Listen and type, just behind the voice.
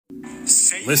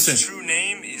Satan's true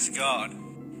name is God.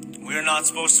 We are not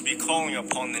supposed to be calling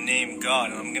upon the name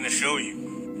God, and I'm going to show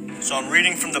you. So I'm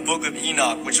reading from the book of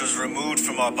Enoch, which was removed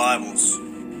from our Bibles.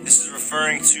 This is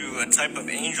referring to a type of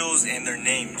angels and their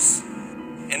names.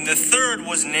 And the third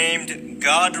was named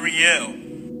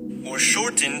Godriel, or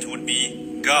shortened would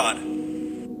be God.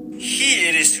 He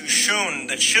it is who shown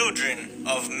the children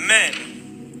of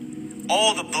men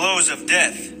all the blows of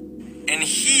death, and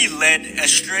he led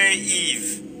astray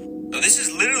Eve. So this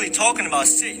is literally talking about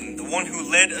Satan, the one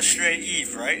who led astray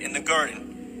Eve, right, in the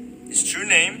garden. His true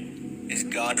name is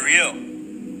Godriel,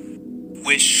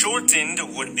 which shortened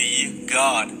would be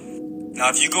God. Now,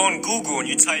 if you go on Google and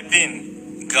you type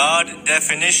in God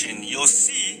definition, you'll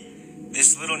see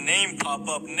this little name pop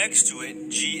up next to it,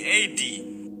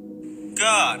 G-A-D,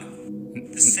 God.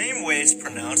 The same way it's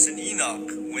pronounced in Enoch,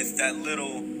 with that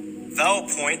little vowel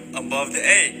point above the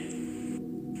A.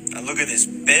 Now look at this.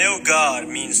 Baal God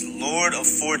means Lord of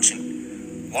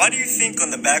Fortune. Why do you think on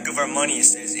the back of our money it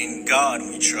says, in God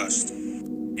we trust?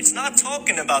 It's not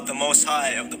talking about the Most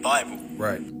High of the Bible.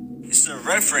 Right. It's a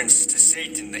reference to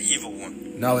Satan, the evil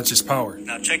one. Knowledge is power.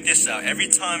 Now check this out. Every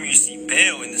time you see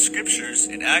Baal in the scriptures,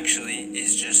 it actually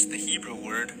is just the Hebrew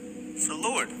word for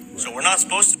Lord. Right. So we're not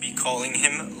supposed to be calling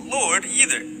him Lord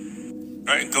either.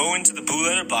 All right, go into the Blue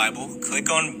Letter Bible, click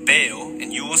on Baal,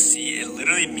 and you will see it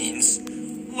literally means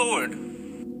Lord,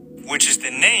 which is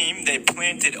the name they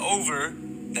planted over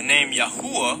the name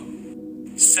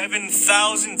Yahuwah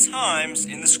 7,000 times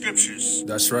in the scriptures.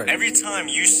 That's right. Every time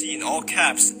you see in all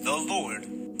caps the Lord,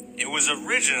 it was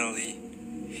originally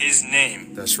his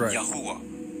name. That's right.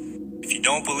 Yahuwah. If you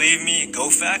don't believe me, go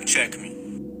fact check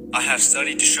me. I have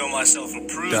studied to show myself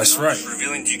approved. That's and I'm right. just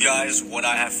revealing to you guys what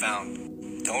I have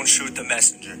found. Don't shoot the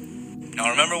messenger.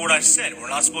 Now remember what I said, we're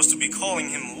not supposed to be calling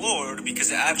him Lord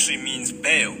because it actually means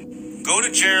Baal. Go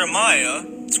to Jeremiah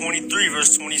 23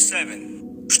 verse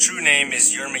 27, whose true name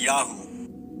is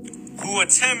Yirmiyahu, who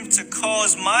attempt to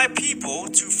cause my people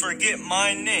to forget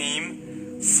my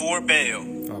name for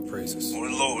Baal. All praises. Or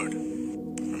Lord.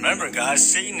 Remember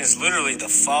guys, Satan is literally the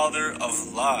father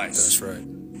of lies. That's right.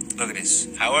 Look at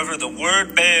this. However, the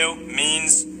word Baal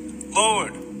means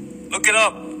Lord. Look it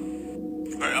up.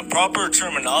 A proper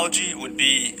terminology would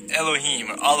be Elohim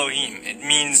or Elohim. It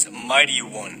means mighty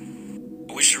one.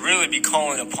 But we should really be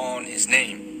calling upon his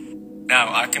name.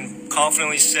 Now, I can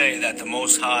confidently say that the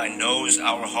Most High knows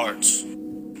our hearts.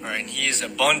 Right? And he is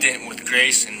abundant with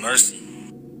grace and mercy.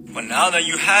 But now that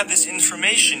you have this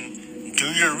information, do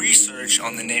your research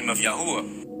on the name of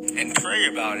Yahuwah and pray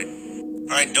about it.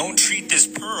 Alright, don't treat this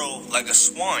pearl like a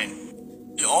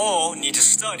swine. You all need to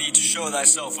study to show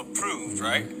thyself approved,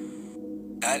 right?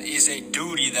 That is a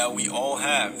duty that we all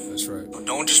have. That's right. So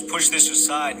don't just push this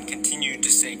aside and continue to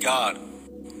say God.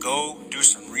 Go do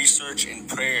some research and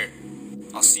prayer.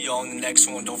 I'll see y'all in the next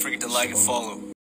one. Don't forget to like and follow.